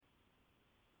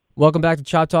Welcome back to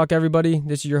Chop Talk, everybody.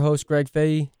 This is your host, Greg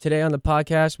Fahey. Today on the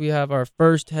podcast, we have our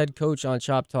first head coach on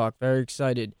Chop Talk. Very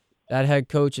excited. That head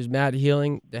coach is Matt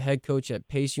Healing, the head coach at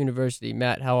Pace University.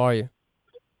 Matt, how are you?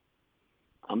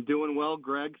 I'm doing well,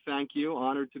 Greg. Thank you.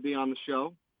 Honored to be on the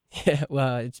show. Yeah,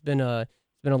 well, it's been a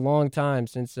long time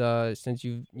since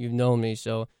you've known me,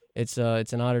 so it's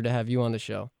an honor to have you on the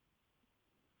show.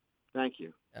 Thank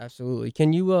you. Absolutely.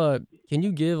 Can you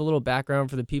give a little background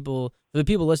for the people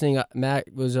listening?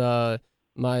 Matt was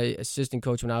my assistant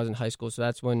coach when I was in high school, so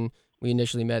that's when we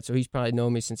initially met. So he's probably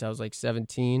known me since I was like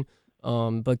 17.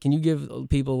 But can you give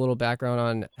people a little background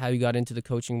on how you got into the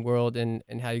coaching world and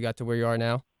how you got to where you are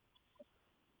now?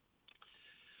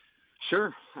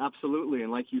 Sure, absolutely.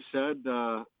 And like you said,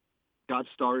 got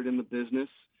started in the business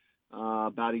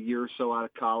about a year or so out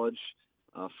of college.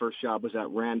 First job was at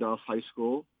Randolph High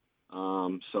School.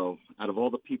 So out of all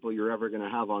the people you're ever going to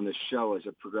have on this show as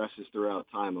it progresses throughout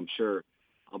time, I'm sure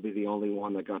I'll be the only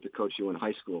one that got to coach you in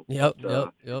high school. Yep.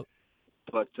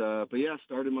 But yeah,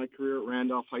 started my career at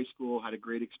Randolph High School, had a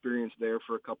great experience there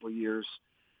for a couple of years,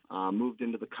 moved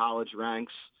into the college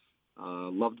ranks,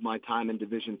 loved my time in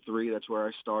Division III. That's where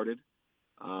I started.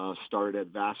 Started at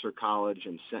Vassar College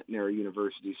and Centenary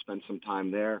University, spent some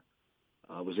time there.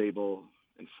 Was able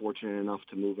and fortunate enough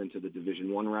to move into the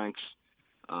Division I ranks.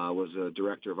 Was a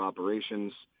director of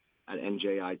operations at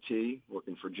NJIT,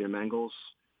 working for Jim Engels.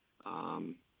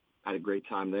 Had a great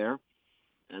time there.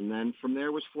 And then from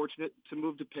there was fortunate to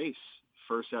move to Pace,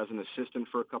 first as an assistant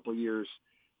for a couple of years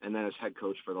and then as head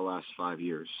coach for the last 5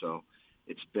 years. So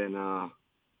it's been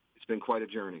quite a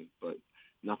journey, but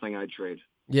nothing I'd trade.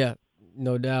 Yeah,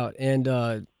 no doubt. And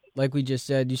like we just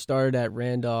said, you started at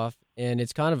Randolph, and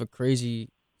it's kind of a crazy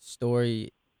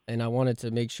story, and I wanted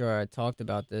to make sure I talked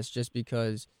about this just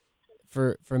because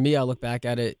for me, I look back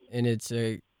at it, and it's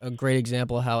a great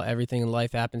example of how everything in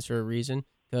life happens for a reason,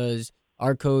 because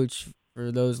our coach,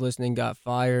 for those listening, got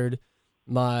fired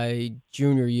my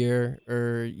junior year,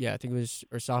 I think it was,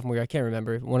 or sophomore year, I can't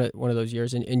remember, one of those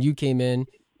years, and you came in.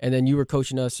 And then you were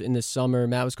coaching us in the summer.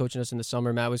 Matt was coaching us in the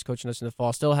summer. Matt was coaching us in the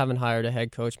fall. Still haven't hired a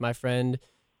head coach. My friend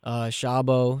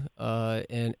Shabo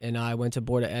and I went to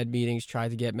Board of Ed meetings, tried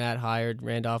to get Matt hired.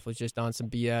 Randolph was just on some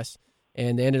BS.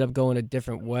 And they ended up going a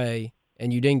different way.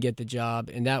 And you didn't get the job.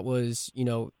 And that was,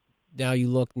 now you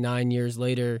look 9 years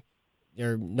later.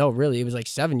 Or no, really, it was like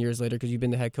 7 years later because you've been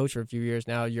the head coach for a few years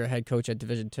now. You're a head coach at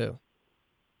Division II.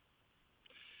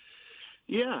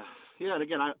 Yeah, and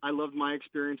again, I loved my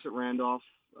experience at Randolph.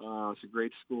 It's a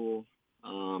great school.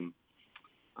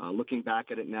 Looking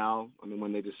back at it now, I mean,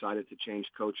 when they decided to change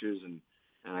coaches and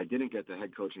I didn't get the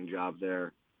head coaching job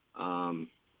there,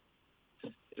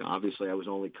 obviously I was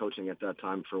only coaching at that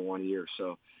time for 1 year,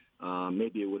 so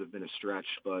maybe it would have been a stretch,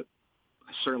 but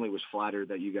I certainly was flattered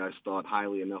that you guys thought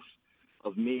highly enough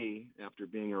of me after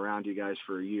being around you guys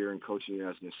for a year and coaching you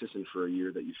as an assistant for a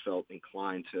year that you felt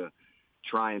inclined to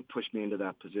try and push me into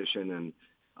that position. And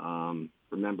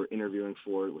remember interviewing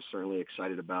for it, was certainly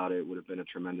excited about it. It would have been a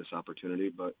tremendous opportunity,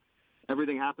 but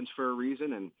everything happens for a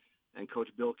reason. And Coach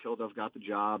Bill Kilduff got the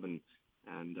job, and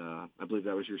I believe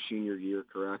that was your senior year,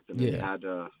 correct? And Yeah.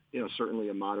 you had certainly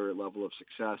a moderate level of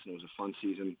success, and it was a fun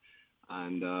season.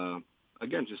 And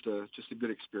again, just a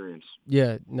good experience.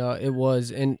 Yeah, no, it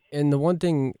was. And the one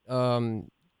thing,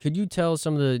 could you tell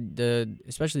some of the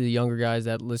especially the younger guys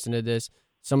that listen to this,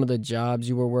 some of the jobs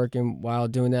you were working while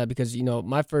doing that? Because,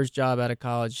 my first job out of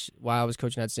college while I was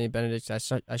coaching at St. Benedict's,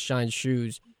 I shined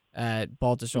shoes at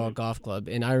Baltusrol Golf Club.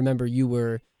 And I remember you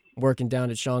were working down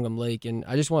at Shongum Lake. And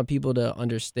I just want people to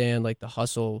understand, like, the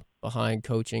hustle behind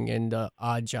coaching and the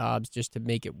odd jobs just to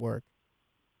make it work.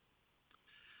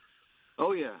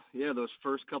 Oh, yeah. Those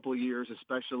first couple of years,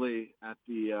 especially at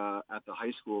the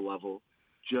high school level,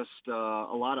 just a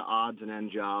lot of odds and end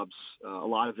jobs. A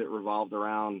lot of it revolved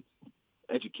around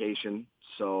education.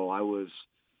 So I was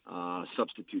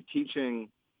substitute teaching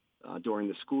during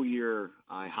the school year.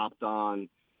 I hopped on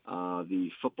the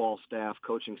football staff,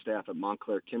 coaching staff at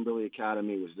Montclair Kimberly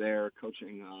Academy, was there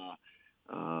coaching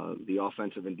the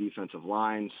offensive and defensive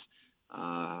lines.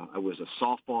 I was a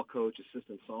softball coach,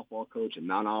 assistant softball coach at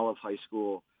Mount Olive High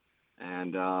School.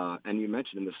 And you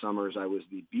mentioned in the summers I was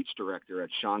the beach director at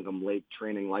Shongum Lake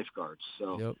training lifeguards.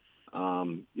 So, Yep.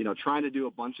 Trying to do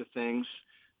a bunch of things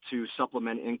to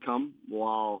supplement income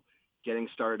while getting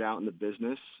started out in the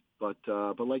business. But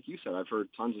like you said, I've heard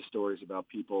tons of stories about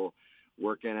people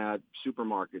working at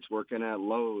supermarkets, working at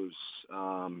Lowe's,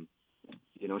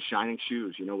 shining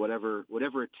shoes, whatever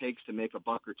it takes to make a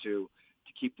buck or two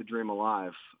to keep the dream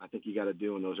alive. I think you got to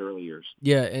do in those early years.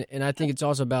 Yeah, and I think it's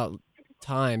also about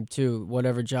time too.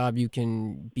 Whatever job you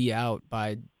can be out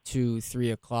by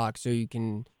 2-3 o'clock, so you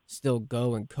can still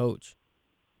go and coach.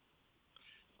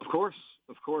 Of course,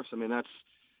 of course. I mean, that's,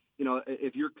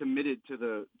 if you're committed to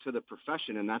the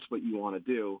profession and that's what you want to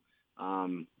do,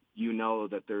 you know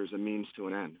that there's a means to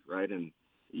an end, right? And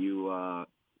you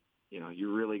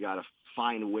really got to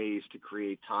find ways to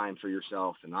create time for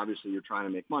yourself. And obviously you're trying to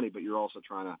make money, but you're also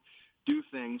trying to do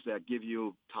things that give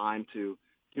you time to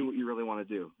do what you really want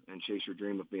to do and chase your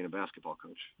dream of being a basketball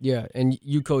coach. Yeah, and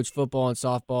you coach football and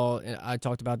softball, and I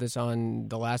talked about this on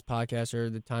the last podcast or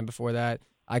the time before that.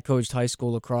 I coached high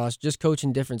school lacrosse. Just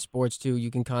coaching different sports too,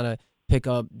 you can kind of pick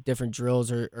up different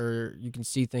drills or you can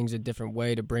see things a different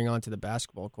way to bring onto the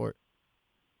basketball court.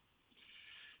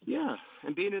 Yeah,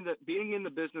 and being in the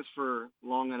business for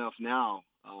long enough now,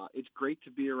 it's great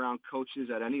to be around coaches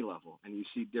at any level, and you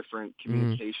see different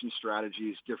communication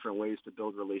strategies, different ways to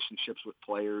build relationships with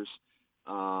players.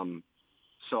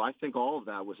 So I think all of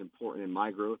that was important in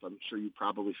my growth. I'm sure you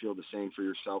probably feel the same for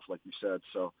yourself, like you said.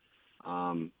 So,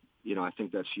 I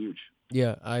think that's huge.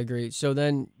 Yeah, I agree. So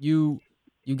then you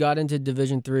got into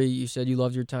Division III. You said you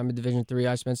loved your time in Division III.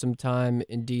 I spent some time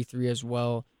in D3 as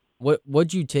well.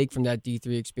 What'd you take from that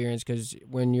D3 experience? Because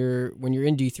when you're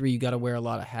in D3, you got to wear a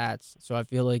lot of hats. So I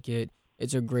feel like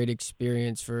it's a great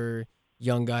experience for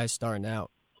young guys starting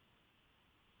out.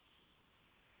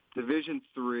 Division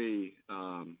III,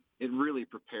 it really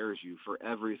prepares you for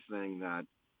everything that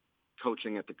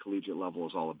coaching at the collegiate level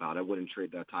is all about. I wouldn't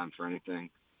trade that time for anything.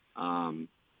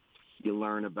 You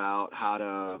learn about how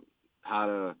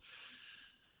to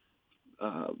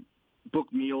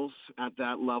book meals at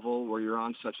that level where you're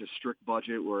on such a strict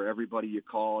budget where everybody you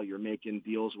call, you're making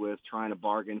deals with, trying to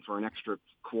bargain for an extra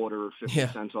quarter or 50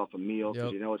 cents off a meal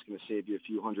because you know it's going to save you a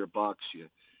few $100.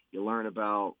 You learn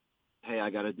about, hey, I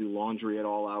got to do laundry at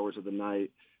all hours of the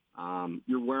night.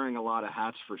 You're wearing a lot of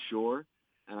hats for sure,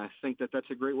 and I think that that's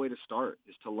a great way to start,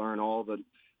 is to learn all the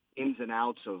ins and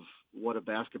outs of what a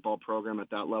basketball program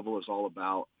at that level is all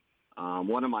about.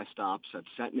 One of my stops at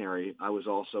Centenary, I was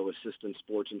also assistant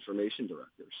sports information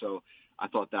director. So I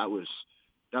thought that was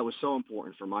so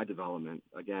important for my development.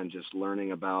 Again, just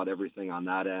learning about everything on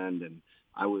that end. And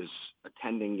I was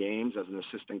attending games as an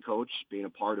assistant coach, being a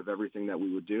part of everything that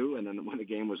we would do. And then when the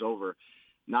game was over,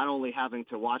 not only having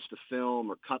to watch the film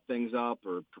or cut things up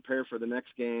or prepare for the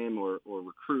next game or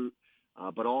recruit,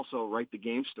 but also write the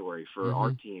game story for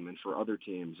our team and for other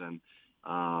teams. And,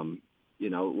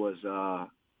 it was,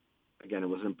 again, it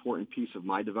was an important piece of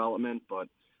my development, but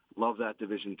love that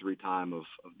Division III time of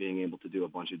being able to do a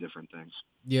bunch of different things.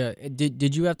 Yeah.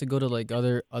 Did you have to go to like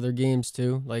other games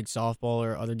too, like softball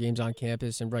or other games on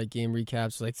campus and write game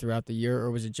recaps like throughout the year, or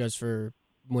was it just for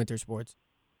winter sports?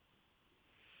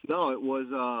 No, it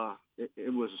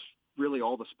was really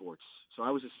all the sports. So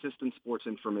I was assistant sports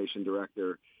information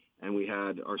director, and we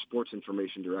had our sports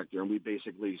information director, and we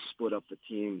basically split up the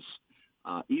teams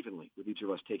evenly, with each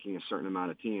of us taking a certain amount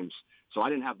of teams. So I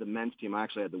didn't have the men's team. I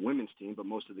actually had the women's team, but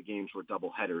most of the games were double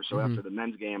headers. So after the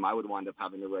men's game, I would wind up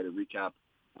having to write a recap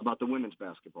about the women's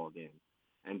basketball game.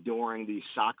 And during the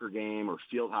soccer game or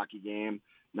field hockey game,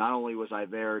 not only was I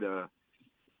there to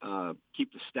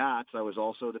keep the stats, I was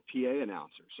also the PA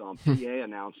announcer. So I'm PA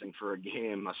announcing for a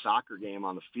soccer game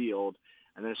on the field.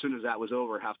 And then as soon as that was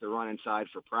over, have to run inside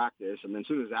for practice. And then as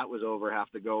soon as that was over,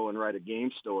 have to go and write a game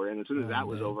story. And as soon as that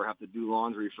was over, have to do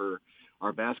laundry for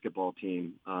our basketball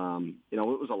team. It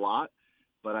was a lot,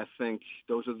 but I think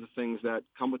those are the things that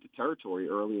come with the territory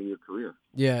early in your career.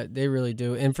 Yeah, they really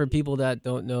do. And for people that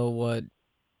don't know what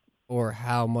or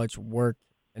how much work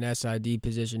an SID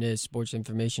position is, sports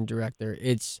information director,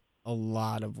 it's a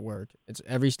lot of work. It's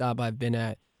every stop I've been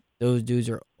at, those dudes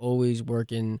are always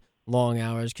working long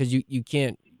hours because you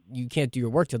can't do your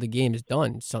work till the game is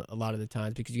done a lot of the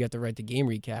times because you have to write the game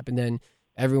recap, and then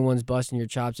everyone's busting your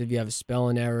chops if you have a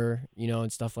spelling error,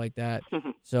 and stuff like that.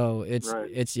 So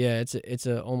it's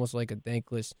almost like a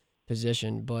thankless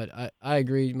position. But I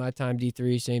agree. My time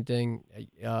D3, same thing.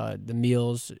 The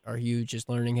meals are huge. Just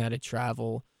learning how to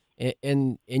travel,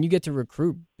 and you get to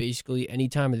recruit basically any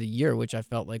time of the year, which I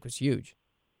felt like was huge.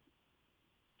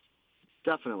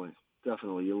 Definitely.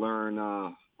 You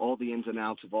learn all the ins and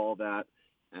outs of all that,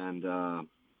 and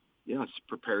it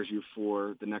prepares you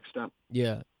for the next step.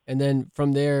 Yeah, and then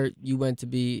from there, you went to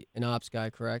be an ops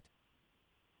guy, correct?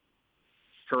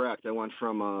 Correct. I went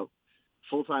from a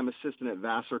full-time assistant at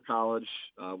Vassar College,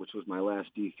 which was my last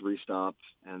D3 stop,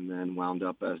 and then wound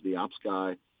up as the ops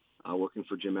guy, working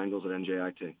for Jim Engels at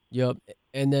NJIT. Yep,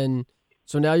 and then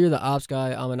so now you're the ops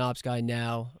guy. I'm an ops guy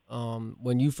now.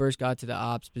 When you first got to the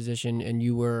ops position and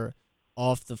you were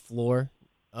off the floor,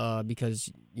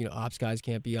 because ops guys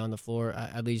can't be on the floor,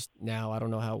 at least now. I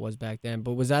don't know how it was back then,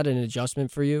 but was that an adjustment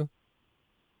for you?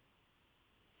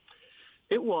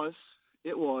 It was.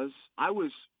 It was. I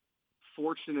was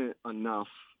fortunate enough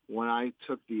when I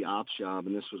took the ops job,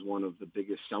 and this was one of the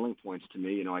biggest selling points to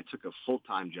me. I took a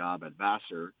full-time job at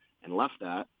Vassar and left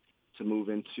that to move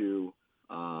into,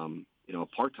 a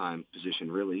part-time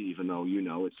position, really, even though,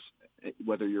 it's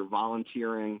whether you're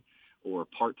volunteering or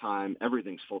part-time,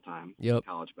 everything's full-time in Yep.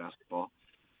 college basketball.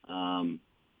 Um,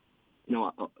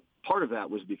 Part of that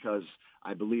was because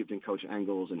I believed in Coach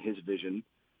Engels and his vision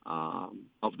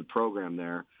of the program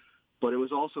there, but it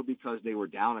was also because they were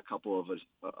down a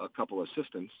couple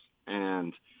assistants,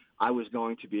 and I was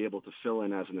going to be able to fill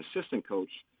in as an assistant coach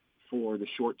for the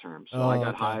short term. So I Oh, got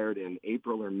okay. hired in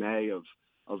April or May of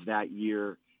that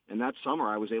year, and that summer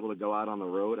I was able to go out on the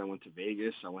road. I went to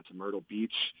Vegas. I went to Myrtle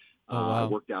Beach. Oh, I wow.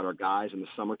 worked out our guys in the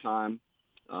summertime.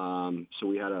 So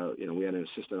we had an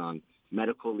assistant on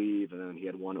medical leave, and then he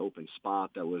had one open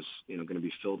spot that was, going to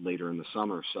be filled later in the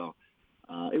summer. So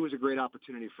it was a great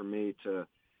opportunity for me to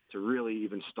really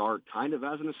even start kind of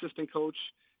as an assistant coach.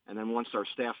 And then once our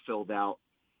staff filled out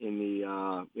in the,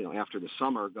 after the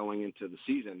summer going into the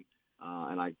season,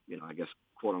 and I guess,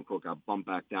 quote unquote, got bumped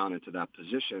back down into that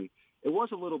position, it was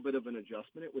a little bit of an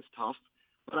adjustment. It was tough.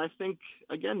 But I think,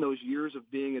 again, those years of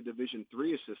being a Division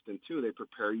III assistant, too, they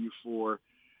prepare you for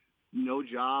no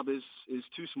job is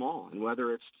too small. And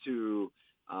whether it's to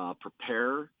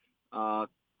prepare uh,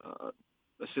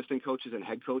 assistant coaches and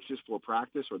head coaches for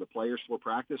practice or the players for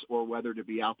practice, or whether to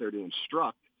be out there to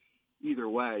instruct, either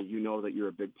way, that you're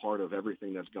a big part of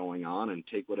everything that's going on, and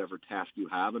take whatever task you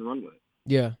have and run with it.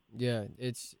 Yeah, yeah.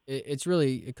 It's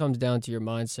really, it comes down to your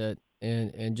mindset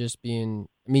and just being.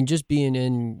 I mean, just being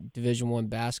in Division I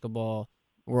basketball,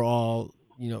 we're all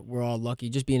lucky.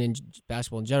 Just being in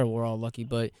basketball in general, we're all lucky.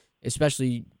 But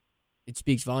especially, it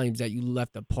speaks volumes that you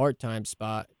left a part time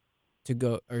spot to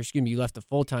go, or excuse me, you left a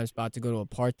full time spot to go to a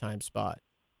part time spot.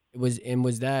 Was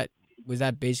that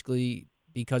basically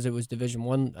because it was Division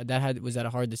I? Was that a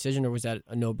hard decision, or was that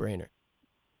a no brainer?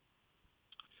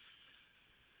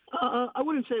 I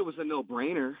wouldn't say it was a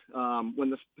no-brainer. When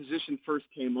the position first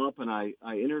came up and I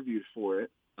interviewed for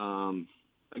it,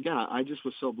 again, I just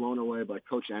was so blown away by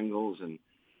Coach Engels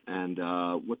and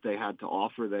what they had to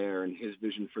offer there and his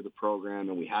vision for the program.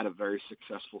 And we had a very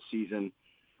successful season.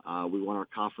 We won our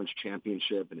conference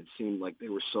championship, and it seemed like they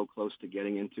were so close to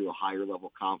getting into a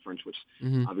higher-level conference, which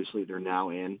Mm-hmm. obviously they're now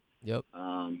in. Yep.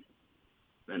 And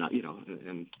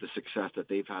the success that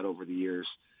they've had over the years.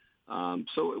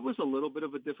 So it was a little bit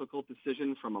of a difficult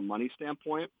decision from a money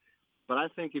standpoint. But I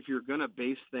think if you're going to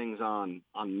base things on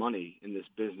money in this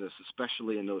business,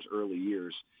 especially in those early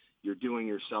years, you're doing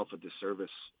yourself a disservice.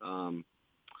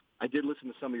 I did listen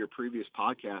to some of your previous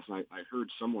podcasts, and I heard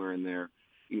somewhere in there,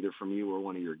 either from you or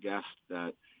one of your guests,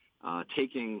 that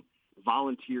taking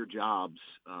volunteer jobs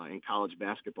in college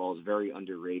basketball is very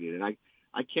underrated. And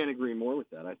I can't agree more with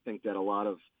that. I think that a lot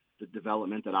of the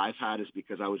development that I've had is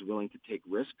because I was willing to take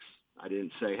risks. I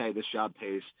didn't say, hey, this job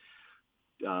pays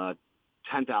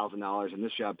 $10,000 and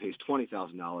this job pays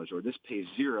 $20,000, or this pays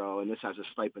zero and this has a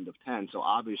stipend of 10. So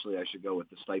obviously I should go with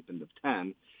the stipend of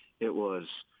 10. It was,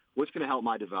 what's going to help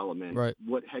my development? Right.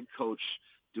 What head coach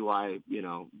do I,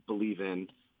 believe in?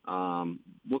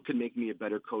 What could make me a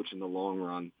better coach in the long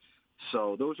run?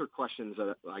 So those are questions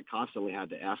that I constantly had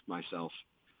to ask myself.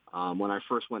 When I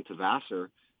first went to Vassar,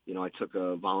 I took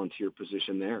a volunteer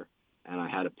position there, and I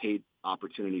had a paid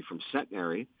opportunity from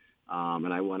Centenary,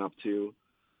 and I went up to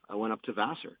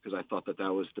Vassar because I thought that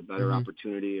was the better Mm-hmm.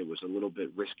 opportunity. It was a little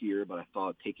bit riskier, but I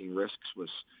thought taking risks was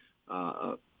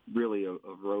really a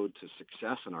road to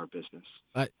success in our business.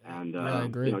 And I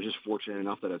agree. just fortunate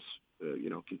enough that it's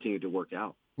continued to work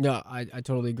out. No, I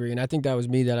totally agree, and I think that was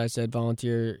me that I said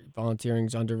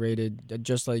volunteering's underrated.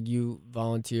 Just like you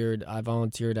volunteered, I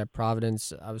volunteered at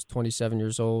Providence. I was 27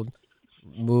 years old,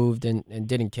 moved and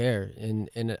didn't care, and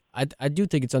I do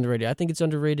think it's underrated. I think it's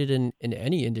underrated in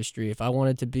any industry. If I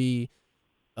wanted to be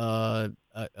a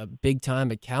big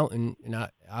time accountant, and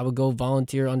I would go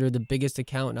volunteer under the biggest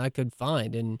accountant I could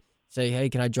find and say, hey,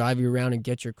 can I drive you around and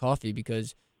get your coffee?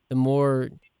 Because the more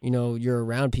you're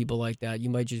around people like that, you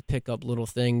might just pick up little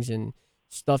things and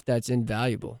stuff that's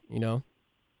invaluable. 100%,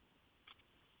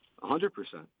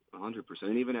 100%.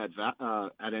 And even at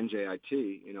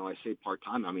NJIT, I say part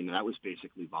time. I mean, that was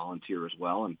basically volunteer as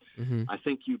well. And Hmm. I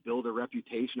think you build a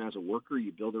reputation as a worker.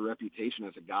 You build a reputation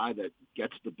as a guy that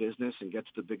gets the business and gets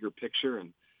the bigger picture.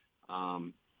 And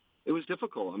it was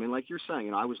difficult. I mean, like you're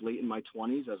saying, I was late in my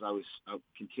 20s as I was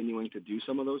continuing to do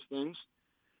some of those things.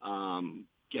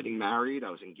 Getting married, I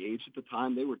was engaged at the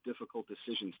time. They were difficult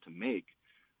decisions to make,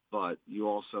 but you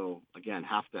also, again,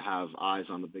 have to have eyes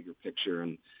on the bigger picture.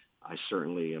 And I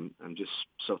certainly am just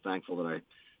so thankful that I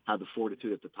had the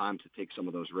fortitude at the time to take some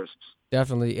of those risks.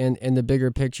 Definitely. And the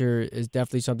bigger picture is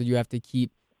definitely something you have to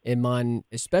keep in mind,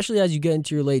 especially as you get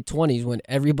into your late 20s when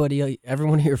every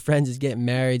one of your friends is getting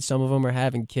married. Some of them are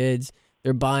having kids.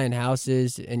 They're buying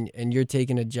houses, and you're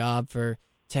taking a job for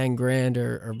 10 grand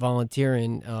or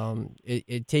volunteering.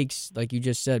 It takes, like you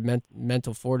just said,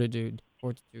 mental fortitude.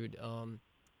 I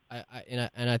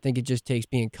think it just takes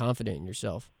being confident in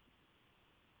yourself.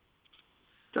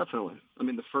 Definitely. I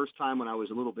mean, the first time when I was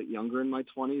a little bit younger in my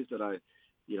 20s that I,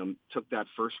 took that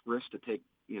first risk to take,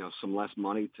 some less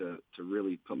money to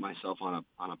really put myself on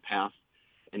a path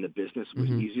in the business was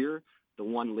Mm-hmm. easier. The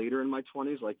one later in my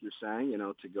 20s, like you're saying,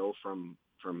 to go from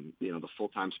the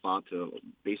full-time spot to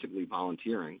basically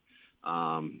volunteering,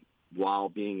 while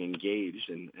being engaged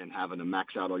and having to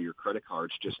max out all your credit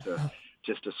cards just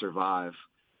to survive,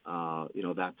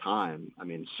 that time. I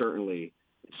mean, it certainly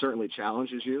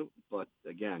challenges you, but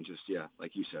again, just, yeah,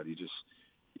 like you said,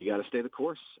 you got to stay the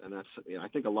course. And that's, I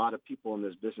think a lot of people in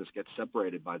this business get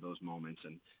separated by those moments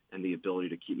and the ability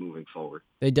to keep moving forward.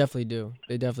 They definitely do.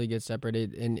 They definitely get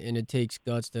separated, and it takes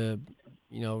guts to,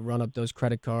 run up those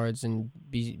credit cards and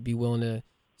be willing to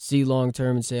see long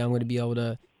term and say I'm going to be able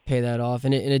to pay that off.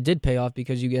 And it did pay off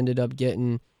because you ended up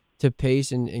getting to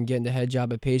Pace and getting the head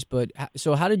job at Pace. But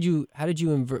so how did you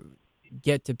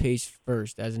get to Pace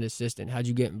first as an assistant? How did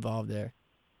you get involved there?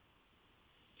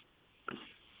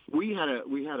 We had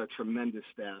a tremendous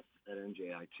staff at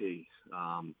NJIT.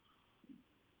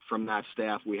 From that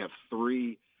staff, we have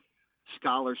 3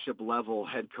 scholarship level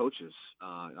head coaches.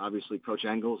 Obviously, Coach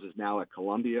Engels is now at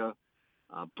Columbia.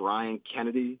 Brian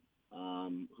Kennedy,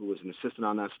 who was an assistant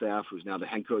on that staff, who's now the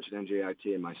head coach at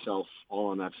NJIT, and myself, all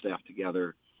on that staff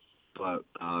together. But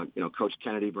Coach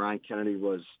Kennedy, Brian Kennedy,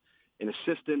 was an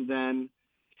assistant then.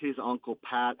 His uncle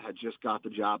Pat had just got the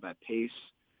job at Pace,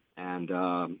 and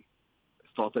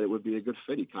thought that it would be a good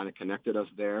fit. He kind of connected us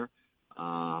there.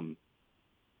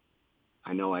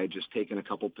 I know I had just taken a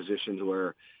couple positions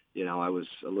where, I was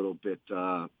a little bit,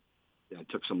 I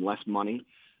took some less money.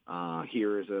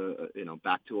 Here is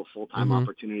back to a full-time Mm-hmm.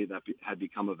 opportunity that had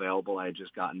become available. I had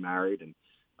just gotten married and,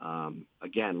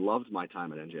 again, loved my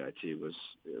time at NJIT. It was,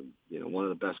 one of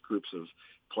the best groups of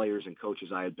players and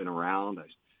coaches I had been around.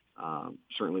 I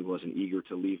certainly wasn't eager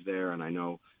to leave there. And I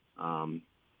know,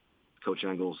 Coach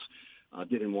Engels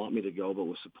didn't want me to go, but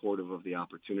was supportive of the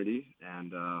opportunity.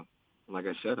 And like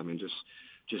I said, I mean,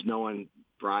 just knowing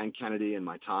Brian Kennedy and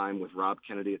my time with Rob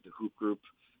Kennedy at the Hoop Group,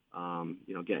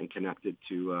 getting connected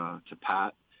to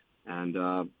Pat,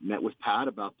 and met with Pat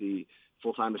about the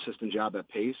full-time assistant job at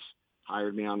Pace.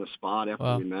 Hired me on the spot after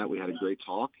Wow. we met. We had a great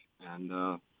talk, and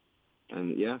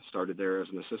yeah, started there as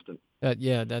an assistant.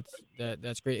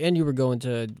 That's great. And you were going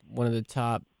to one of the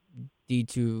top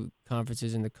D2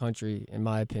 conferences in the country, in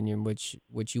my opinion, which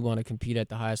you want to compete at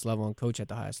the highest level and coach at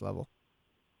the highest level.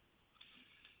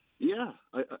 Yeah.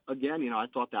 Again, I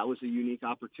thought that was a unique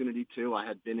opportunity too. I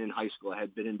had been in high school. I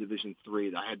had been in Division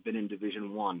III. I had been in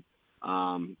Division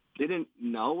I. Didn't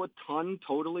know a ton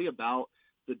totally about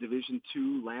the Division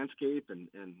II landscape and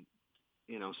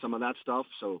some of that stuff.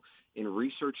 So in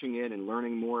researching it and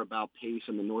learning more about Pace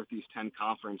and the Northeast 10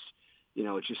 Conference,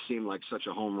 it just seemed like such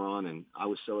a home run, and I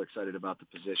was so excited about the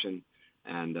position.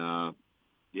 And,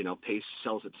 Pace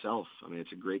sells itself. I mean,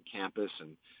 it's a great campus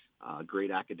and a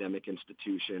great academic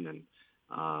institution,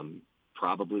 and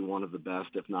probably one of the best,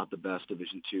 if not the best,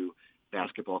 Division II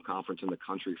basketball conference in the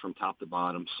country from top to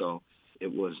bottom. So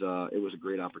it was a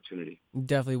great opportunity.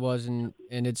 Definitely was, and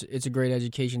it's a great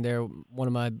education there. One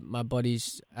of my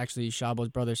buddies, actually Shabo's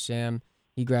brother Sam,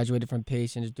 he graduated from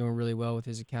Pace and is doing really well with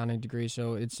his accounting degree.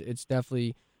 So it's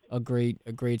definitely a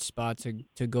great spot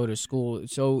to go to school.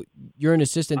 So you're an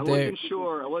assistant there. I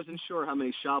wasn't sure how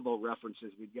many Shabo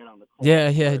references we'd get on the call.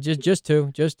 Yeah, just two.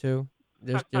 Just two.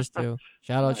 Shout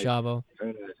out Nice. Shabo.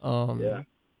 Very nice. Yeah.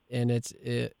 And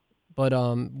but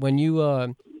when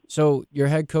you so your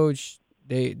head coach,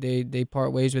 they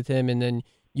part ways with him, and then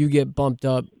you get bumped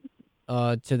up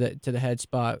to the head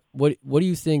spot. What do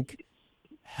you think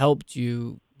helped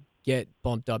you get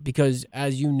bumped up? Because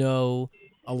as you know,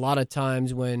 a lot of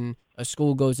times when a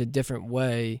school goes a different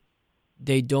way,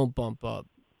 they don't bump up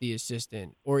the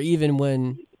assistant, or even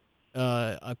when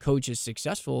a coach is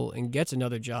successful and gets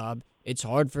another job, it's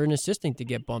hard for an assistant to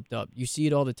get bumped up. You see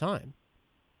it all the time.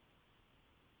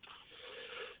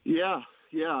 Yeah.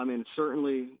 I mean,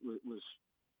 certainly was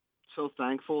so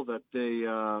thankful that they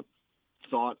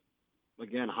thought,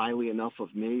 again, highly enough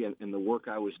of me and the work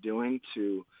I was doing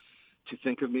to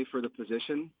think of me for the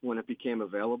position when it became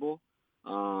available.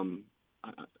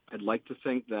 I'd like to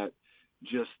think that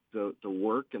just the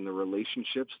work and the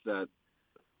relationships that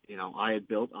I had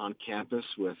built on campus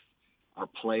with our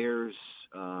players,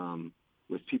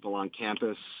 with people on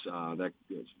campus that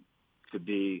could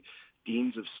be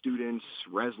deans of students,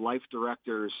 res life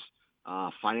directors,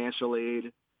 financial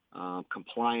aid,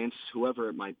 compliance, whoever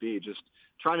it might be, just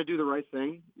trying to do the right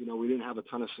thing. We didn't have a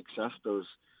ton of success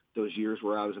those years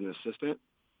where I was an assistant,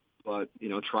 but,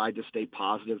 tried to stay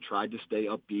positive, tried to stay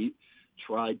upbeat,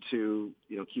 tried to,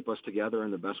 keep us together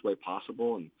in the best way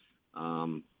possible. And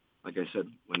like I said,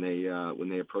 when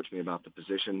they approached me about the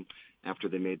position after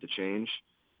they made the change,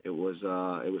 it was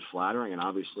flattering, and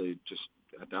obviously just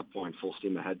at that point, full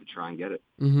steam ahead to try and get it.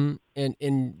 Mm-hmm. And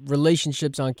in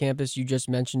relationships on campus, you just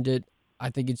mentioned it. I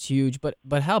think it's huge,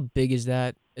 but how big is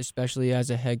that, especially as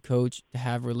a head coach, to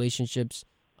have relationships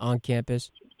on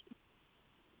campus?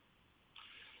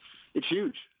 It's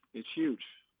huge. It's huge.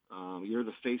 You're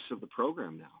the face of the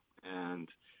program now, and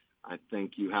I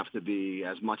think you have to be,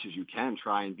 as much as you can,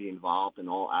 try and be involved in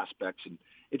all aspects, and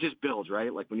it just builds,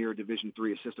 right? Like when you're a Division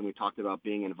III assistant, we talked about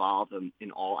being involved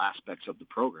in all aspects of the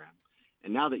program.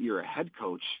 And now that you're a head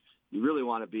coach, you really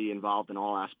want to be involved in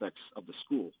all aspects of the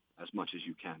school as much as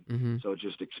you can. Mm-hmm. So it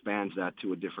just expands that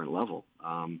to a different level.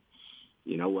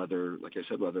 Whether, like I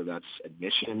said, whether that's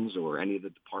admissions or any of the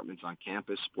departments on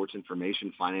campus, sports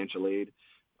information, financial aid,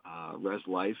 res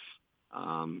life,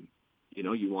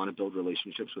 you want to build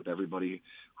relationships with everybody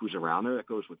who's around there. That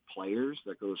goes with players.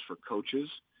 That goes for coaches.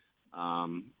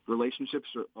 Relationships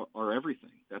are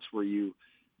everything. That's where you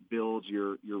build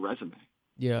your resume.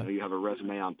 Yeah. You have a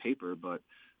resume on paper, but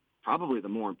probably the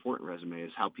more important resume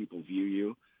is how people view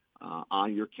you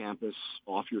on your campus,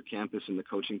 off your campus, in the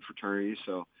coaching fraternity.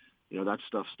 So, that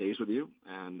stuff stays with you,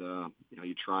 and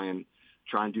you try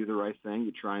and do the right thing.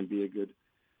 You try and be a good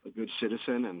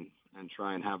citizen, and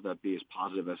try and have that be as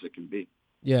positive as it can be.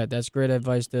 Yeah, that's great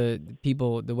advice. The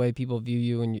people, the way people view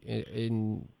you and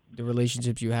in the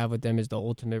relationships you have with them is the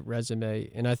ultimate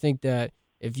resume. And I think that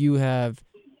if you have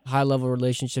high level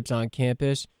relationships on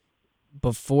campus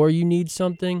before you need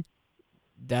something,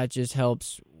 that just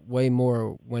helps way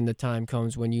more when the time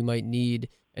comes when you might need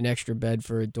an extra bed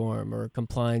for a dorm, or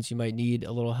compliance. You might need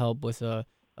a little help with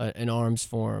an arms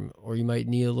form, or you might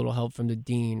need a little help from the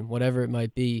dean, whatever it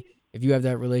might be. If you have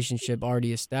that relationship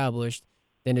already established,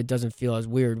 then it doesn't feel as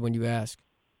weird when you ask.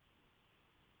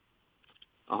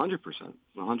 100%,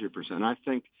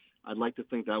 100%. I'd like to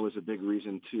think that was a big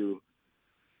reason too.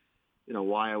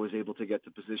 Why I was able to get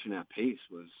the position at Pace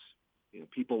was,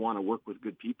 people want to work with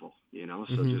good people. So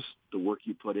Mm-hmm. just the work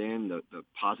you put in, the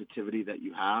positivity that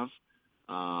you have,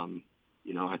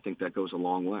 I think that goes a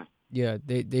long way. Yeah,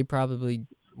 they probably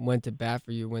went to bat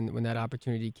for you when that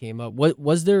opportunity came up. What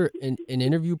was there an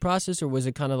interview process, or was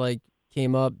it kind of like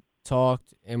came up,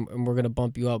 talked, and we're gonna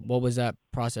bump you up? What was that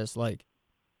process like?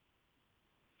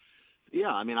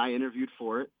 Yeah, I interviewed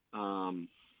for it.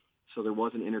 So there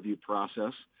was an interview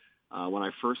process. When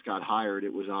I first got hired,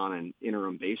 it was on an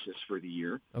interim basis for the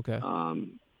year. Okay.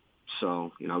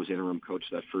 So, I was interim coach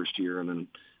that first year, and then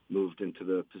moved into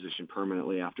the position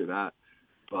permanently after that.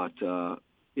 But,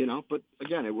 but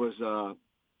again, it was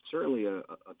certainly a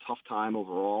tough time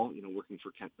overall. Working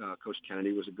for Coach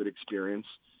Kennedy was a good experience.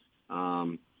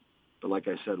 But like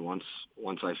I said, once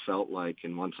I felt like,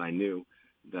 and once I knew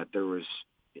that there was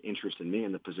interest in me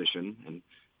in the position, and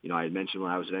I had mentioned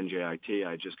when I was at NJIT,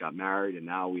 I just got married, and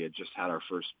now we had just had our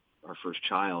first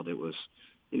child. It was,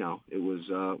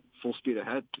 full speed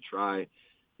ahead to try,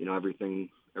 everything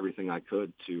I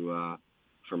could to,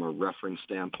 from a reference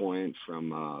standpoint,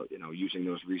 from using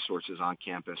those resources on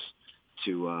campus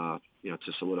to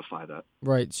to solidify that.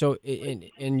 Right. So,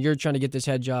 and you're trying to get this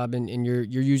head job, and you're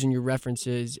using your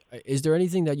references. Is there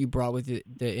anything that you brought with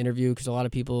the interview? Because a lot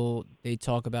of people, they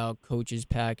talk about coaches'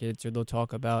 packets, or they'll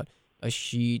talk about a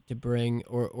sheet to bring,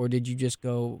 or did you just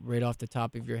go right off the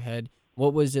top of your head?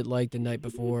 What was it like the night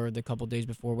before, the couple days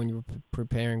before, when you were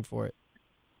preparing for it?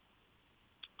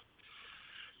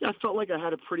 Yeah, I felt like I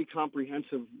had a pretty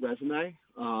comprehensive resume,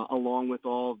 along with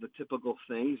all the typical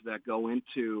things that go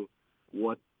into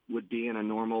what would be in a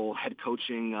normal head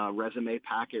coaching resume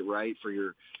packet, right, for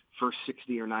your first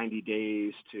 60 or 90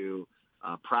 days, to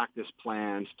practice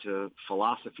plans, to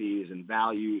philosophies and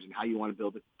values, and how you want to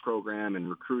build a program, and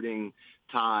recruiting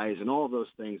ties, and all of those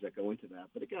things that go into that.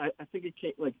 But again, I think it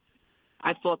came, like,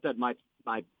 I thought that my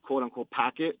quote-unquote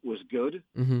packet was good,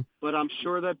 Mm-hmm. but I'm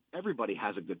sure that everybody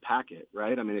has a good packet,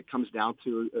 right? It comes down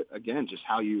to, again, just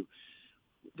how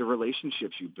the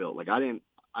relationships you built. Like,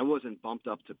 I wasn't bumped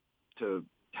up to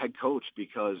head coach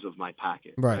because of my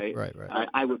packet, right? Right.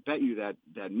 I would bet you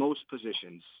that most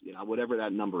positions, whatever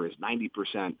that number is,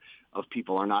 90% of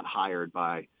people are not hired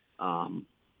by,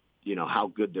 how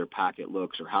good their packet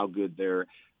looks, or how good their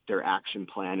their action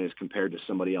plan is compared to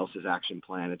somebody else's action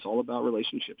plan. It's all about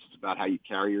relationships. It's about how you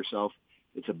carry yourself.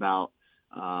 It's about,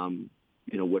 how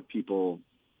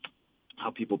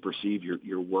people perceive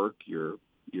your work, your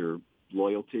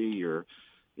loyalty, you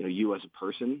as a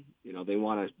person. They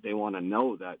want to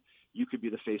know that you could be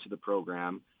the face of the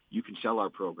program. You can sell our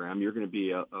program. You're going to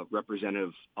be a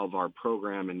representative of our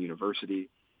program and university.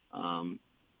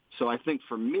 So I think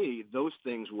for me, those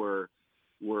things were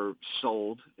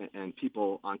sold, and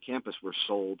people on campus were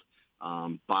sold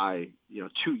by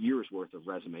 2 years worth of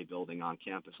resume building on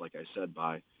campus. Like I said,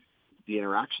 by the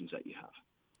interactions that you have.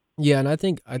 Yeah, and I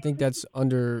think that's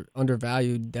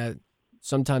undervalued, that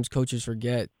sometimes coaches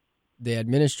forget the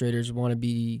administrators want to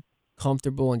be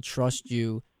comfortable and trust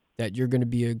you that you're going to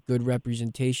be a good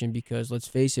representation, because let's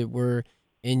face it, we're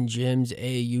in gyms,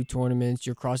 AAU tournaments,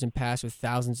 you're crossing paths with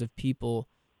thousands of people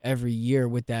every year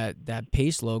with that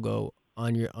PACE logo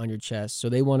on your chest. So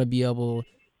they want to be able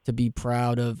to be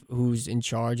proud of who's in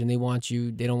charge, and they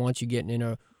don't want you getting in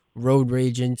a road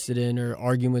rage incident or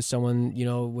arguing with someone,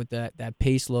 with that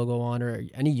PACE logo on, or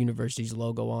any university's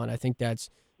logo on. I think that's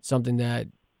something that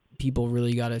people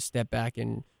really got to step back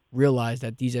and realize,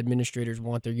 that these administrators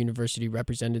want their university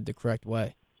represented the correct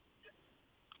way.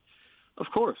 Of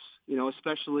course,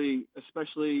 especially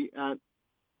at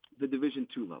the Division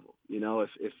II level.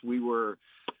 If we were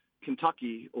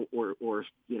Kentucky or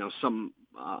some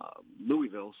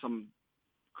Louisville, some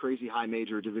crazy high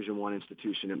major Division I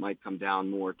institution, it might come down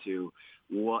more to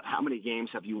how many games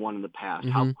have you won in the past?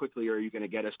 Mm-hmm. How quickly are you going to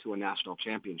get us to a national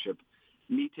championship?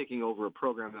 Me taking over a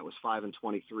program that was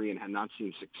 5-23 and had not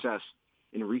seen success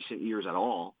in recent years at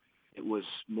all, it was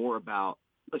more about,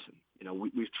 listen,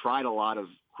 we've tried a lot of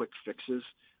quick fixes.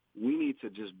 We need to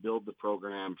just build the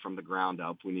program from the ground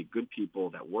up. We need good people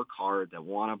that work hard, that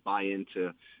want to buy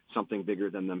into something bigger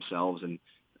than themselves, and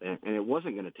it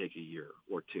wasn't going to take a year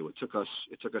or two. It took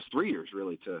us 3 years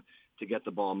really to get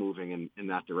the ball moving in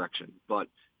that direction. But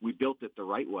we built it the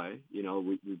right way.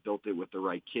 We built it with the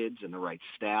right kids and the right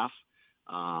staff,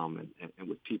 and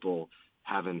with people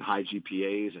having high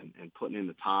GPAs and putting in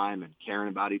the time and caring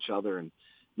about each other. And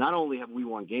not only have we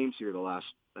won games here the last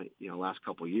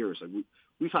couple of years,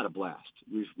 we've had a blast.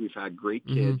 We've had great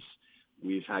kids. Mm-hmm.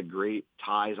 We've had great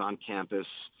ties on campus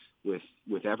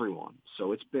with everyone.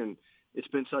 So it's been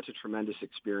such a tremendous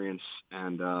experience,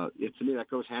 and to me that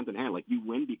goes hand in hand. Like, you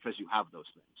win because you have those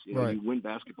things. Right. You win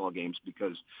basketball games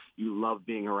because you love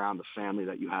being around the family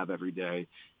that you have every day.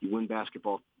 You win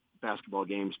basketball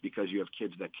games because you have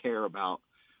kids that care about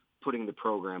putting the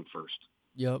program first.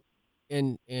 Yep,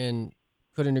 and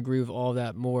couldn't agree with all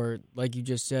that more. Like you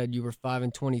just said, you were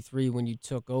 5-23 when you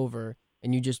took over,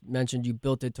 and you just mentioned you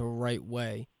built it the right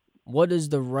way. What does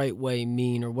the right way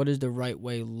mean, or what does the right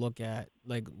way look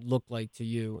like to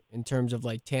you in terms of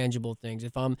like tangible things?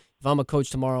 If I'm a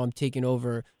coach tomorrow, I'm taking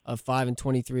over a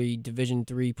 5-23 Division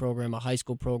III program, a high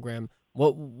school program.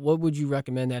 What would you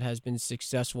recommend that has been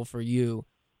successful for you,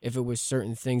 if it was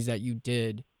certain things that you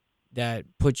did that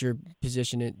put your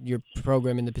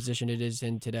program in the position it is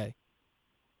in today?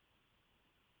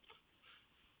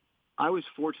 I was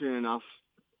fortunate enough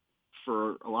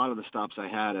for a lot of the stops I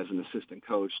had as an assistant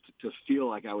coach to feel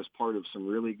like I was part of some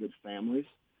really good families,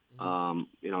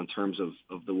 in terms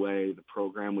of the way the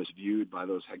program was viewed by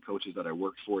those head coaches that I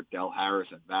worked for. Del Harris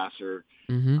at Vassar,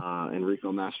 mm-hmm.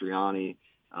 Enrico Mastriani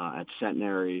at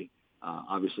Centenary,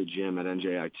 obviously Jim at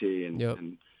NJIT.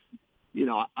 And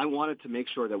I wanted to make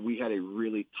sure that we had a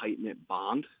really tight-knit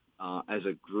bond as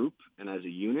a group and as a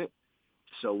unit.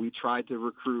 So we tried to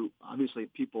recruit, obviously,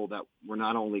 people that were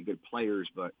not only good players,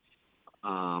 but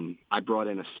I brought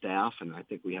in a staff, and I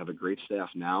think we have a great staff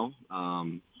now.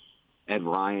 Ed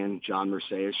Ryan, John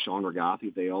Mercedes, Sean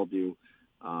Regathi, they all do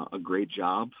a great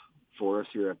job for us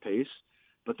here at Pace.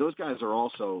 But those guys are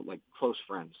also like close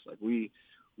friends. Like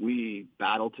we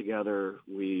battle together.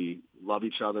 We love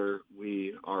each other.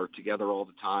 We are together all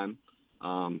the time.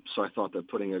 So I thought that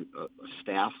putting a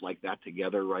staff like that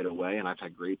together right away, and I've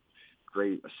had great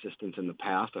assistants in the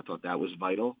past, I thought that was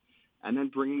vital. And then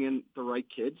bringing in the right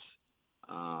kids,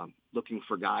 looking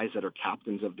for guys that are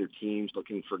captains of their teams,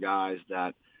 looking for guys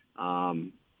that,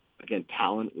 again,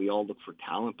 talent. We all look for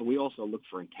talent, but we also look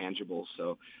for intangibles.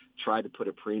 So try to put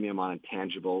a premium on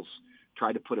intangibles,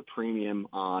 try to put a premium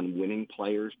on winning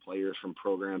players from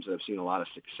programs that have seen a lot of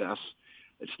success.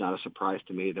 It's not a surprise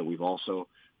to me that we've also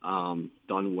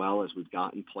done well as we've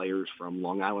gotten players from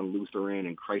Long Island Lutheran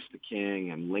and Christ the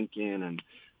King and Lincoln and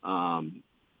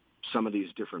some of these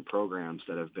different programs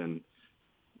that have been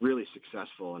really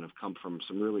successful and have come from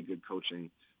some really good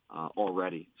coaching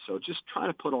already. So just try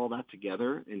to put all that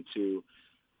together into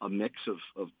a mix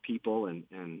of people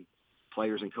and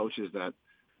players and coaches that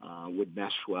would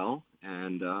mesh well.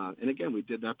 And again, we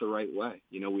did that the right way.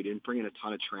 We didn't bring in a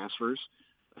ton of transfers.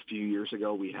 A few years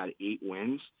ago, we had 8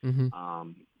 wins. Mm-hmm.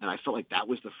 And I felt like that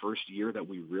was the first year that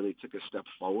we really took a step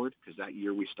forward, because that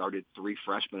year we started 3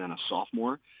 freshmen and a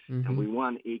sophomore, Mm-hmm. and we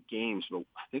won 8 games, but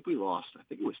I think we lost, I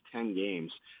think it was 10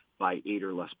 games by 8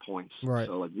 or less points. Right.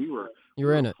 So like we were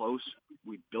in it. close.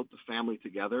 We built the family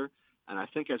together. And I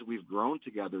think as we've grown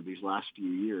together these last few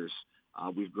years,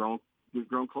 we've grown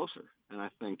closer. And I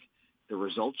think the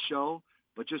results show,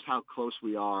 but just how close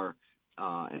we are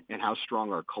and how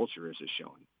strong our culture is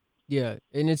showing. Yeah,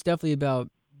 and it's definitely about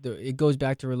it goes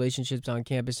back to relationships on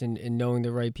campus and knowing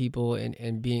the right people and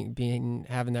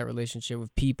having that relationship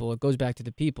with people. It goes back to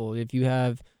the people. If you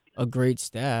have a great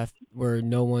staff where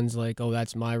no one's like, oh,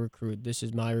 that's my recruit, this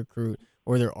is my recruit,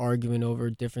 or they're arguing over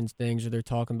different things or they're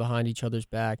talking behind each other's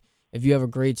back. If you have a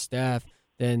great staff,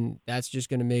 then that's just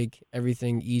going to make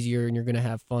everything easier and you're going to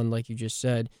have fun, like you just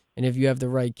said. And if you have the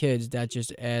right kids, that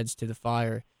just adds to the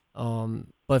fire.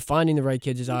 But finding the right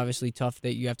kids is obviously tough,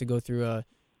 that you have to go through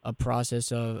a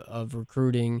process of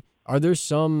recruiting. Are there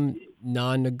some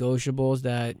non-negotiables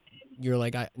that you're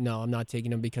like, no, I'm not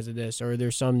taking them because of this? Or are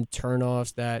there some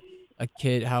turnoffs that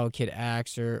how a kid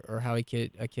acts or how a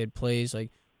kid plays?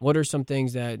 Like, what are some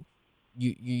things that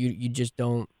you just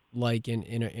don't like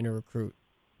in a recruit?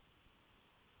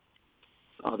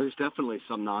 There's definitely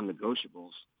some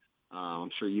non-negotiables. I'm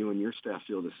sure you and your staff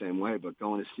feel the same way, but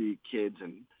going to see kids,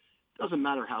 and it doesn't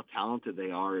matter how talented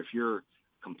they are, if you're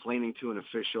complaining to an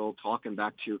official, talking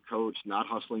back to your coach, not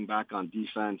hustling back on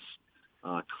defense,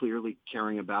 clearly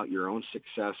caring about your own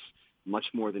success much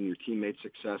more than your teammates'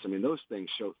 success. I mean, those things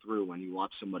show through when you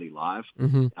watch somebody live.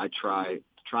 Mm-hmm. I try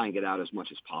and get out as much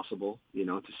as possible,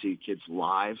 to see kids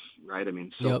live, right? I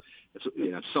mean, so Yep.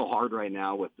 it's so hard right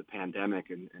now with the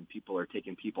pandemic, and people are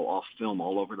taking people off film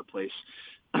all over the place.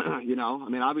 I mean,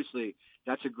 obviously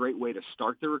that's a great way to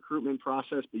start the recruitment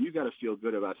process, but you got to feel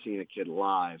good about seeing a kid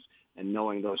live and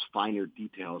knowing those finer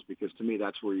details, because to me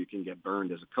that's where you can get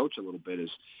burned as a coach a little bit.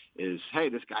 Is hey,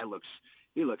 this guy looks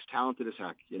talented as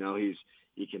heck.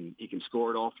 He can score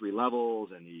at all 3 levels,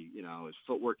 and his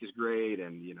footwork is great,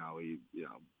 and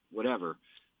whatever.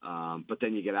 But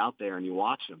then you get out there and you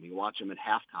watch him at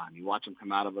halftime, you watch him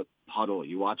come out of a huddle,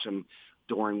 you watch him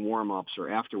during warm-ups or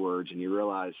afterwards, and you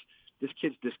realize this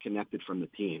kid's disconnected from the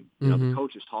team. Mm-hmm. The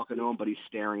coach is talking to him, but he's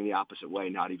staring the opposite way,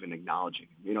 not even acknowledging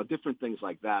him. Different things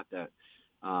like that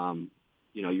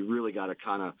you really got to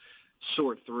kind of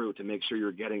sort through to make sure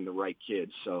you're getting the right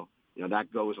kids. So,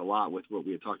 that goes a lot with what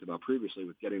we had talked about previously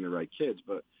with getting the right kids.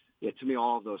 But yeah, to me,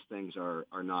 all of those things are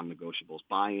non-negotiables.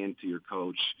 Buy into your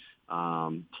coach,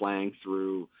 playing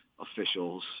through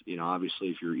officials. Obviously,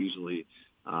 if you're easily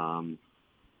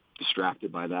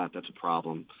distracted by that, that's a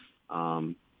problem.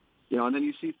 And then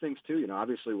you see things too.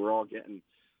 Obviously, we're all getting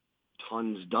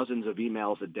dozens of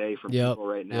emails a day from people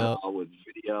right now with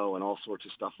video and all sorts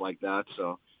of stuff like that.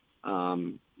 So,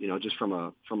 just from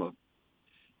a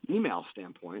email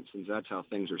standpoint, since that's how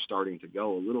things are starting to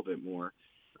go a little bit more,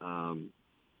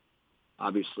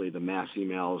 obviously the mass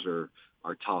emails are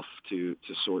tough to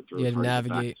sort through. Yeah, to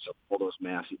navigate. So all those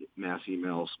mass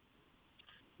emails,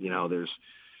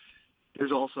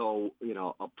 there's also,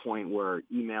 a point where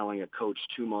emailing a coach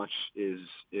too much is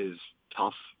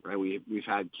tough, right? We've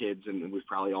had kids, and we've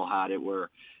probably all had it, where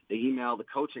they email the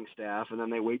coaching staff and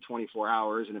then they wait 24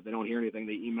 hours, and if they don't hear anything,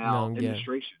 they email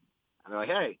administration. And they're like,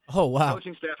 hey, oh, wow, the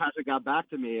coaching staff hasn't got back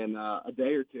to me in a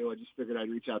day or two. I just figured I'd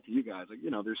reach out to you guys. Like,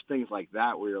 there's things like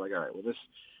that where you're like, all right, well,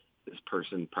 this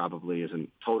person probably isn't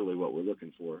totally what we're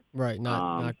looking for. Right,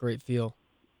 not great feel.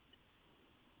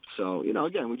 So,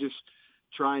 again, we just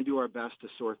try and do our best to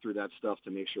sort through that stuff to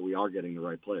make sure we are getting the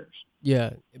right players.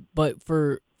 Yeah, but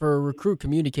for a recruit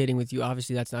communicating with you,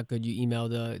 obviously that's not good. You email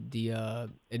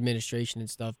the administration and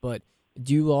stuff, but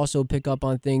do you also pick up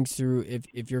on things through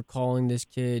if you're calling this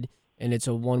kid and it's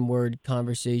a one-word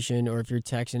conversation, or if you're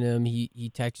texting him,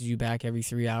 he texts you back every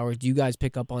 3 hours? Do you guys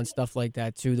pick up on stuff like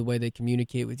that too, the way they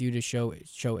communicate with you to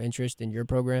show interest in your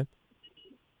program?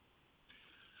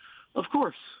 Of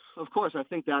course. I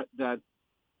think that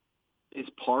is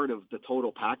part of the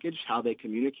total package, how they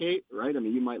communicate, right? I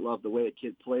mean, you might love the way a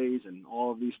kid plays and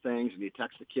all of these things, and you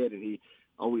text the kid and he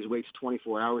always waits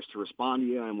 24 hours to respond to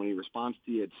you, and when he responds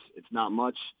to you, it's not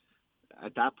much.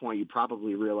 At that point, you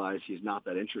probably realize he's not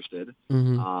that interested.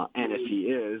 Mm-hmm. And if he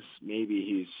is, maybe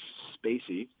he's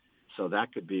spacey, so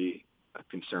that could be a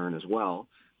concern as well.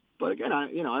 But again,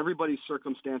 everybody's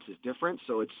circumstance is different,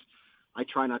 so I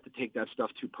try not to take that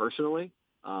stuff too personally.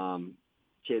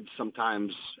 Kids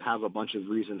sometimes have a bunch of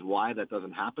reasons why that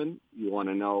doesn't happen. You want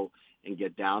to know and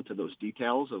get down to those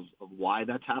details of why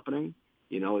that's happening.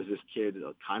 Is this kid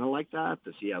kind of like that?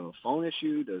 Does he have a phone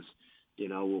issue? Does,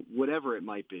 whatever it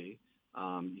might be,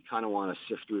 you kind of want to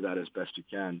sift through that as best you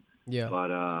can. Yeah.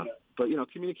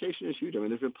 But communication is huge. I mean,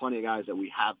 there's been plenty of guys that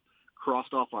we have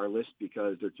crossed off our list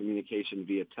because their communication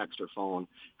via text or phone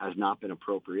has not been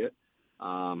appropriate.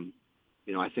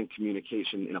 I think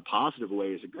communication in a positive way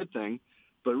is a good thing,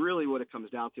 but really what it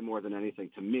comes down to more than anything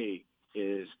to me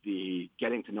is the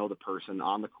getting to know the person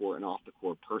on the court and off the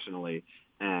court personally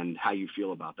and how you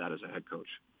feel about that as a head coach.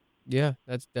 Yeah,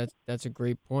 that's a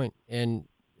great point. And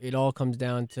it all comes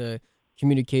down to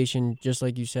communication, just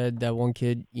like you said, that one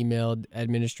kid emailed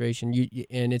administration.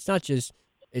 And it's not just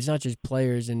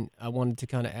players, and I wanted to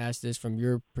kind of ask this from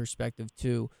your perspective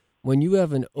too. When you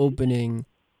have an opening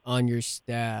on your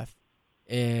staff,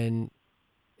 and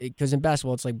because in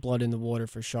basketball it's like blood in the water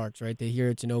for sharks, right? They hear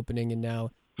it's an opening, and now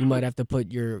you might have to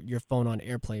put your phone on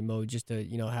airplane mode just to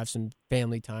have some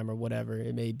family time or whatever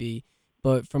it may be.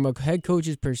 But from a head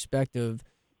coach's perspective,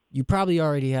 you probably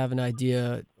already have an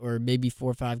idea, or maybe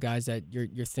 4 or 5 guys that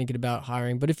you're thinking about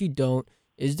hiring. But if you don't,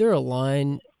 is there a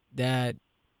line that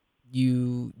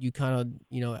you kind of,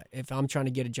 if I'm trying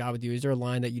to get a job with you, is there a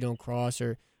line that you don't cross,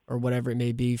 or whatever it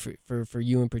may be for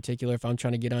you in particular? If I'm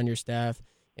trying to get on your staff,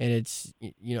 and it's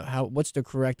what's the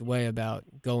correct way about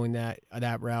going that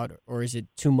route, or is it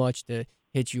too much to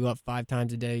hit you up 5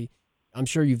 times a day? I'm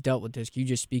sure you've dealt with this. Can you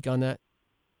just speak on that?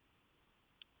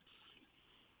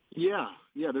 Yeah,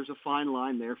 there's a fine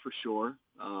line there for sure.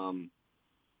 I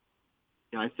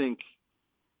think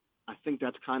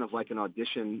that's kind of like an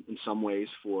audition in some ways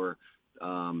for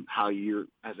how you're,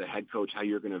 as a head coach, how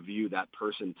you're going to view that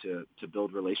person to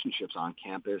build relationships on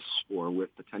campus or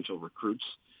with potential recruits,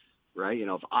 right?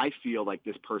 If I feel like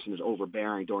this person is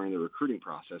overbearing during the recruiting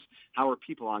process, how are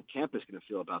people on campus going to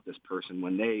feel about this person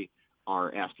when they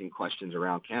are asking questions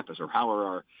around campus? Or how are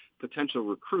our potential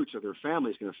recruits or their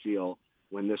families going to feel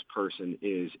when this person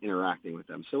is interacting with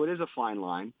them? So it is a fine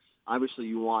line. Obviously,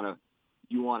 you want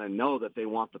to know that they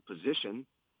want the position.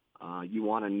 You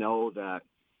want to know that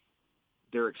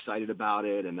they're excited about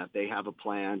it and that they have a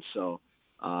plan. So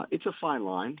it's a fine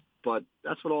line, but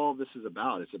that's what all of this is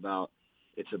about. It's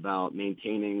about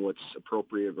maintaining what's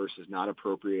appropriate versus not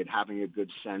appropriate, having a good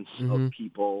sense of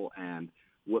people and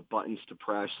what buttons to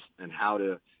press and how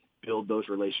to build those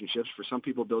relationships. For some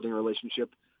people, building a relationship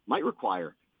might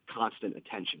require constant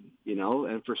attention,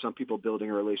 and for some people, building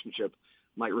a relationship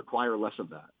might require less of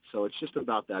that. So it's just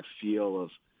about that feel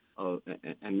of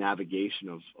and navigation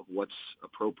of what's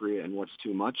appropriate and what's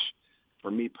too much.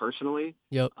 For me personally,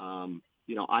 Yep.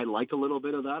 I like a little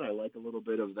bit of that. I like a little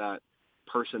bit of that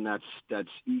person that's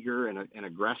eager and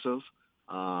aggressive.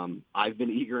 I've been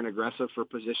eager and aggressive for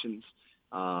positions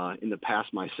in the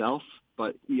past myself,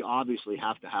 but you obviously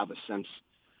have to have a sense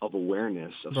of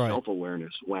awareness, of Right.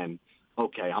 self-awareness when,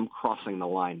 okay, I'm crossing the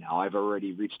line now. I've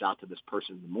already reached out to this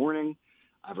person in the morning.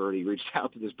 I've already reached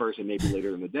out to this person maybe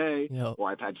later in the day, Yep. or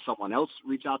I've had someone else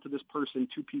reach out to this person,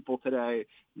 2 people today.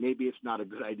 Maybe it's not a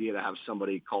good idea to have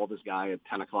somebody call this guy at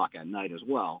 10 o'clock at night as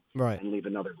well, Right. and leave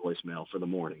another voicemail for the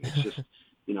morning. It's just,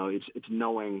 it's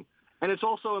knowing. And it's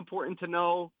also important to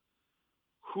know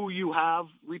who you have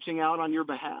reaching out on your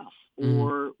behalf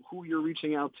or who you're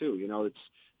reaching out to.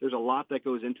 There's a lot that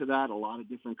goes into that, a lot of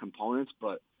different components,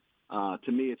 but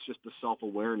to me, it's just the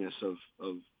self-awareness of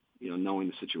knowing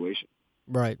the situation.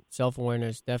 Right.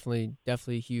 Self-awareness,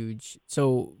 definitely huge.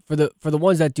 So for the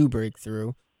ones that do break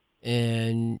through,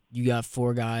 and you got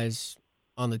 4 guys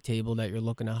on the table that you're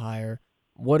looking to hire,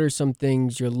 what are some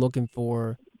things you're looking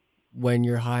for when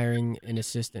you're hiring an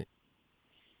assistant?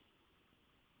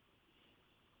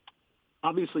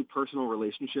 Obviously, personal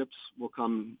relationships will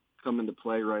come into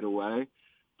play right away.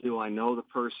 Do I know the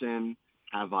person?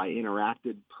 Have I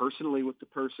interacted personally with the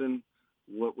person?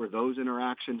 What were those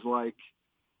interactions like?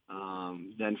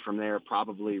 Then from there,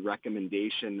 probably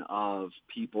recommendation of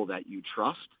people that you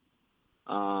trust.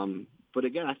 But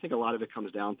again, I think a lot of it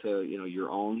comes down to, your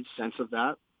own sense of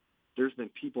that. There's been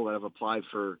people that have applied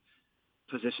for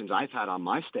positions I've had on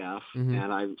my staff,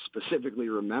 and I specifically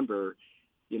remember,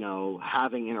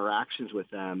 having interactions with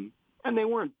them, and they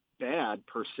weren't bad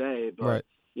per se, but Right.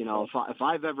 If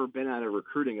I've ever been at a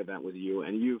recruiting event with you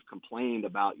and you've complained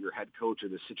about your head coach or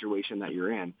the situation that you're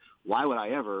in, why would I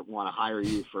ever want to hire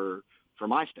you for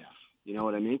my staff? You know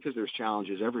what I mean? Because there's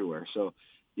challenges everywhere. So,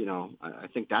 I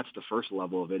think that's the first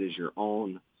level of it, is your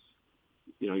own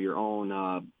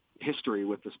history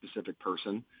with the specific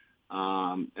person.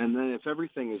 And then if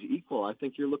everything is equal, I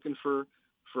think you're looking for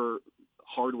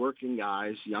hardworking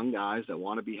guys, young guys that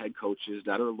want to be head coaches,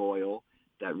 that are loyal,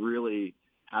 that really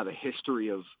have a history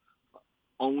of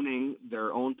owning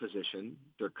their own position,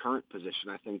 their current position.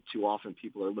 I think too often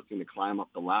people are looking to climb up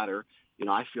the ladder.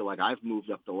 I feel like I've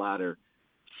moved up the ladder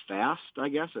fast, I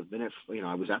guess. I've been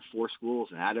I was at 4 schools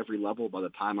and at every level by the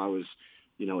time I was,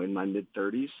 in my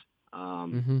mid-30s.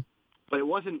 Mm-hmm. But it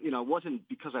wasn't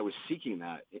because I was seeking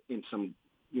that in some,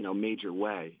 major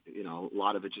way. A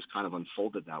lot of it just kind of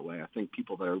unfolded that way. I think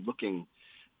people that are looking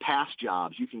past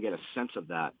jobs, you can get a sense of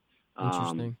that,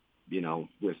 Interesting.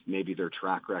 with maybe their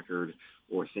track record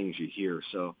or things you hear.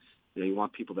 So, you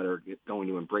want people that are going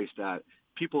to embrace that,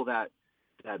 people that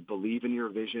believe in your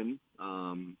vision,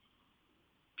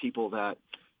 people that,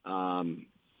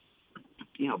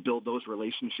 build those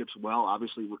relationships well.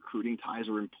 Obviously, recruiting ties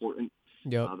are important.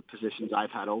 Yep. The positions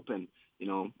I've had open,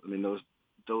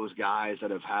 those guys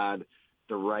that have had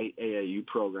the right AAU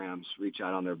programs reach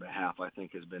out on their behalf, I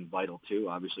think has been vital too.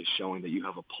 Obviously, showing that you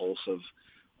have a pulse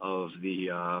of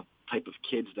the type of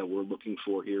kids that we're looking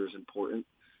for here is important.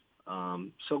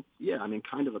 So yeah,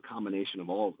 kind of a combination of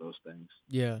all of those things.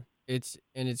 Yeah, it's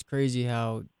crazy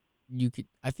how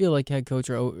I feel like head coach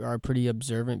are pretty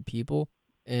observant people,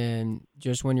 and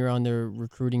just when you're on their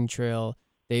recruiting trail,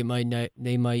 they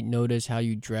might notice how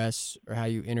you dress or how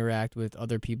you interact with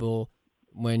other people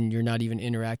when you're not even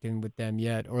interacting with them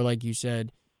yet. Or like you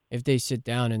said, if they sit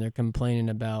down and they're complaining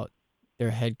about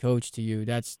their head coach to you,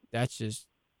 that's I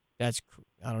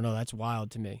don't know, that's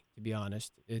wild to me, to be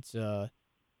honest. It's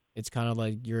kind of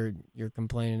like you're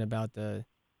complaining about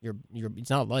it's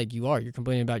not like you're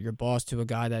complaining about your boss to a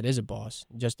guy that is a boss.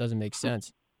 It just doesn't make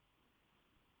sense.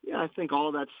 Yeah, I think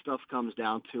all that stuff comes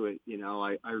down to it.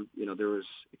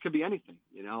 It could be anything.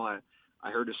 I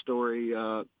heard a story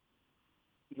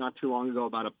not too long ago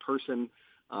about a person,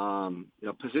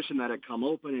 position that had come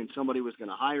open and somebody was going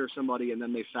to hire somebody, and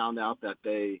then they found out that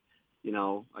they,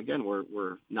 again,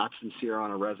 were not sincere on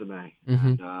a resume.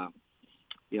 Mm-hmm.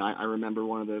 And I remember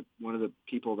one of the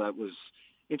people that was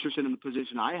interested in the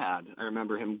position I had. I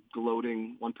remember him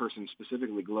gloating, one person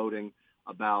specifically gloating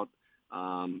about,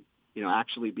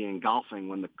 actually being golfing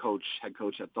when the head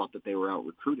coach had thought that they were out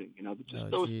recruiting.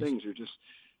 Those things are just,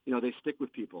 they stick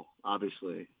with people,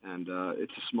 obviously. And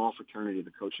it's a small fraternity of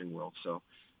the coaching world. So,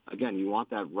 again, you want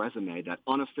that resume, that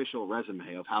unofficial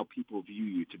resume of how people view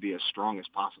you to be as strong as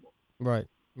possible. Right.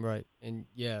 And,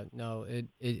 yeah, no,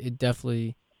 it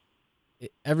definitely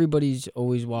everybody's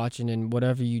always watching, and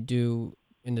whatever you do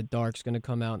in the dark's going to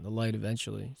come out in the light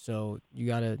eventually. So you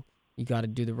gotta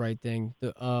do the right thing.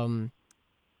 In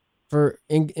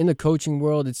the coaching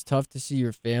world, it's tough to see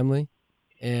your family,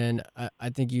 and I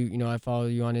think I follow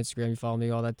you on Instagram, you follow me,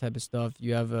 all that type of stuff.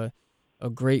 You have a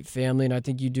great family, and I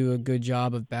think you do a good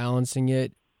job of balancing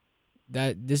it.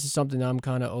 This is something I'm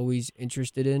kind of always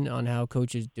interested in, on how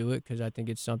coaches do it, because I think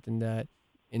it's something that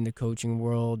in the coaching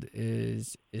world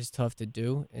is tough to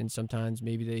do, and sometimes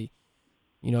maybe they,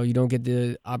 you don't get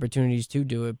the opportunities to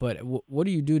do it. But what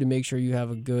do you do to make sure you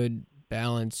have a good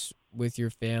balance with your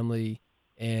family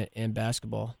and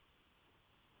basketball?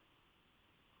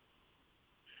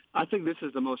 I think this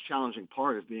is the most challenging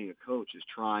part of being a coach, is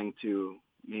trying to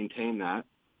maintain that.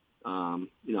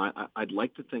 I'd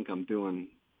like to think I'm doing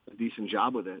a decent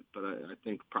job with it, but I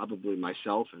think probably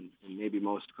myself and maybe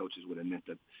most coaches would admit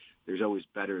that there's always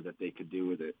better that they could do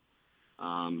with it.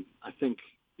 I think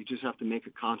you just have to make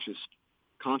a conscious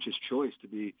choice to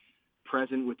be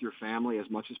present with your family as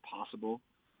much as possible.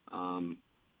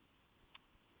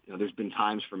 There's been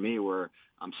times for me where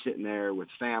I'm sitting there with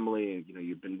family and,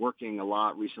 you've been working a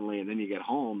lot recently, and then you get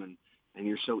home and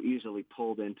you're so easily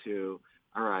pulled into,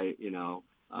 all right,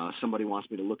 somebody wants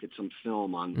me to look at some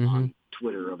film on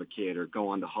Twitter of a kid, or go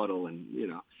on to Huddle, and,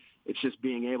 it's just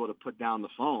being able to put down the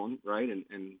phone, right,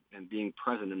 and being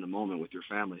present in the moment with your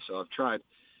family. So I've tried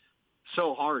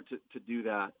so hard to do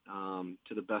that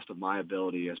to the best of my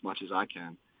ability as much as I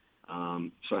can.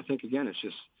 So I think, again, it's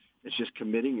just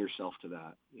committing yourself to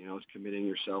that. It's committing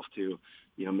yourself to,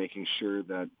 making sure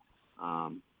that,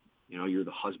 you're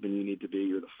the husband you need to be,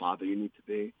 you're the father you need to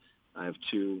be. I have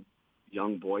 2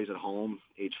 young boys at home,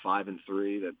 age 5 and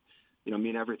 3, that,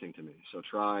 mean everything to me. So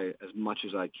try as much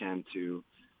as I can to,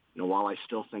 while I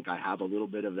still think I have a little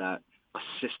bit of that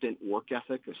assistant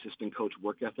coach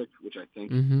work ethic, which I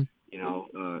think,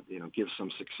 gives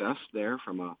some success there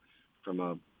from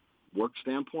a work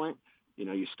standpoint.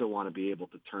 You still want to be able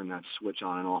to turn that switch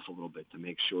on and off a little bit to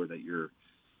make sure that you're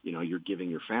giving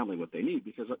your family what they need,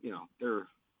 because,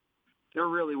 they're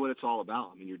really what it's all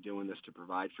about. You're doing this to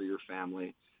provide for your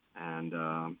family, and,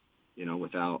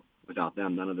 without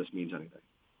them, none of this means anything.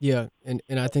 Yeah. And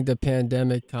I think the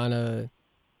pandemic kind of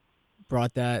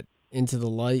brought that into the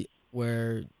light,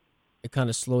 where it kind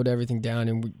of slowed everything down,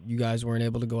 and you guys weren't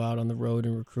able to go out on the road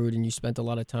and recruit, and you spent a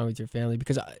lot of time with your family.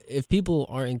 Because if people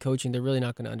aren't in coaching, they're really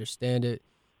not going to understand it.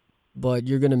 But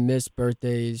you're going to miss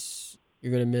birthdays,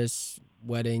 you're going to miss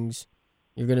weddings,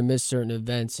 you're going to miss certain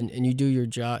events, and you do your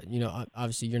job.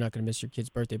 Obviously you're not going to miss your kid's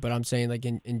birthday, but I'm saying like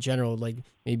in general, like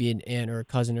maybe an aunt or a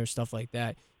cousin or stuff like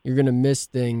that, you're going to miss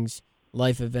things,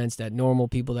 life events that normal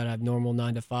people that have normal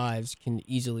 9 to 5s can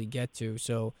easily get to.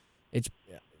 So it's,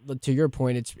 to your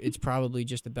point, it's probably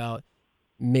just about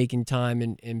making time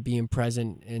and being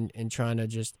present and trying to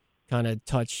just kind of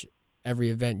touch every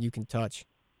event you can touch.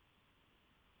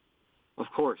 Of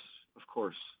course.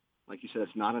 Like you said,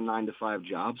 it's not a 9 to 5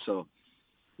 job. So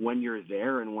when you're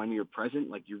there and when you're present,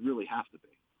 like you really have to be.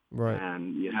 Right.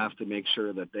 And you have to make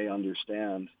sure that they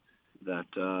understand that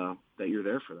that you're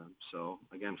there for them. So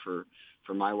again, for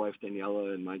my wife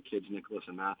Daniela and my kids Nicholas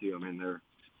and Matthew, I mean they're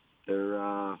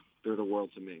the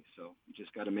world to me. So you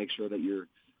just got to make sure that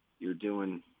you're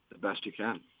doing the best you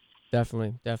can.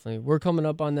 Definitely. We're coming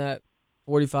up on that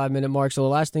 45-minute mark. So the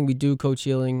last thing we do, Coach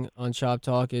Healing, on Shop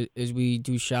Talk is we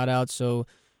do shout-outs. So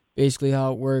basically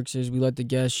how it works is we let the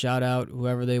guests shout out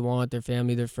whoever they want, their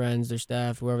family, their friends, their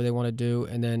staff, whoever they want to do.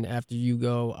 And then after you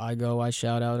go, I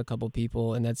shout out a couple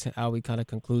people, and that's how we kind of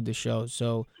conclude the show.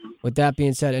 So with that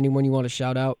being said, anyone you want to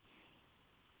shout out?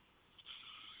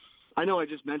 I know I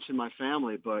just mentioned my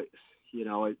family, but,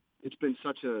 it's been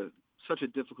such a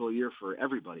difficult year for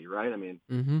everybody, right? I mean,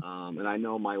 and I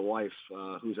know my wife,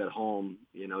 who's at home,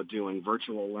 doing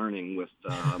virtual learning with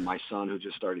my son who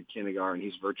just started kindergarten.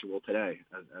 He's virtual today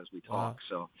as we talk.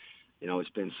 Wow. So, it's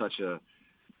been such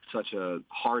a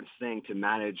hard thing to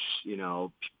manage,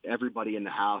 everybody in the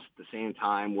house at the same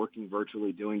time, working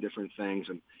virtually, doing different things.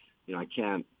 And,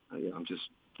 I'm just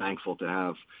thankful to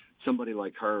have somebody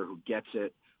like her who gets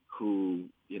it, who,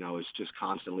 is just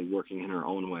constantly working in her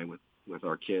own way with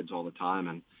our kids all the time.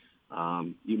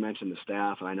 And you mentioned the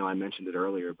staff, and I know I mentioned it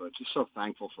earlier, but just so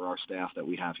thankful for our staff that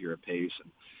we have here at Pace.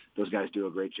 And those guys do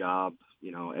a great job.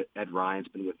 Ed Ryan's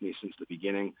been with me since the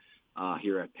beginning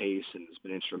here at Pace and has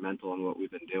been instrumental in what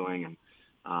we've been doing. And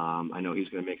I know he's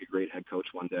going to make a great head coach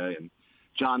one day. And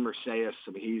John Mercedes,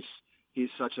 I mean, he's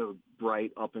such a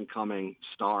bright, up-and-coming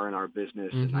star in our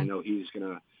business, and I know he's going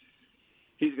to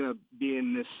be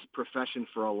in this profession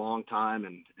for a long time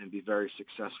and be very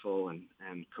successful.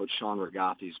 And Coach Sean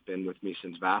Regathi's been with me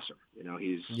since Vassar.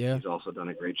 He's also done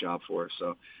a great job for us.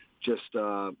 So just,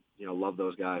 love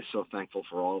those guys. So thankful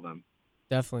for all of them.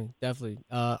 Definitely.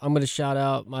 I'm going to shout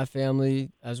out my family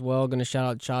as well. Going to shout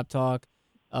out Chop Talk.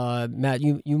 Matt,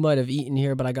 you might have eaten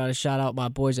here, but I got to shout out my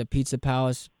boys at Pizza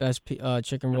Palace, best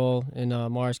chicken roll in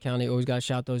Morris County. Always got to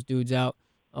shout those dudes out.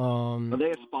 Are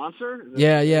they a sponsor?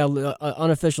 Yeah,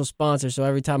 unofficial sponsor. So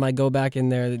every time I go back in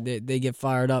there, they get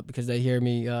fired up because they hear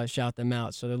me shout them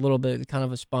out. So they're a little bit kind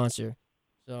of a sponsor.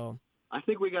 So I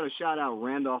think we got to shout out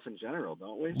Randolph in general,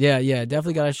 don't we? Yeah,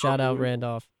 definitely got to shout out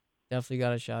Randolph.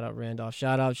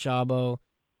 Shout out Shabo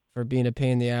for being a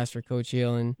pain in the ass for Coach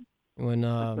Healing when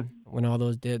all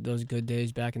those good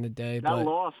days back in the day. That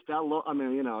loss. I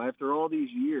mean, after all these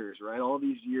years, right? All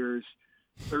these years.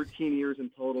 13 years in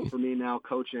total for me now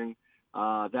coaching.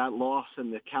 That loss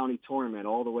in the county tournament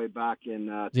all the way back in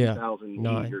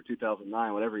 2008 or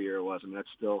 2009, whatever year it was. I mean, that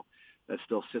still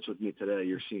sits with me today,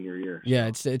 your senior year.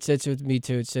 Yeah, so. It sits with me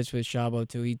too. It sits with Shabo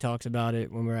too. He talks about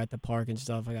it when we're at the park and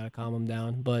stuff. I gotta calm him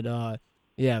down. But that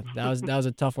was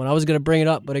a tough one. I was gonna bring it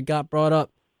up, but it got brought up.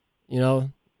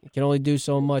 You can only do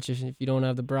so much if you don't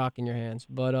have the Brock in your hands.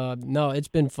 But no, it's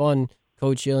been fun,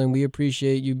 Coach Healing. We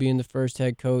appreciate you being the first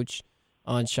head coach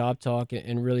on Shop Talk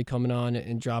and really coming on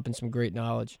and dropping some great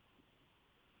knowledge.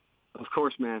 Of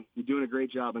course, man. You're doing a great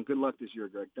job, and good luck this year,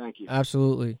 Greg. Thank you.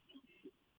 Absolutely.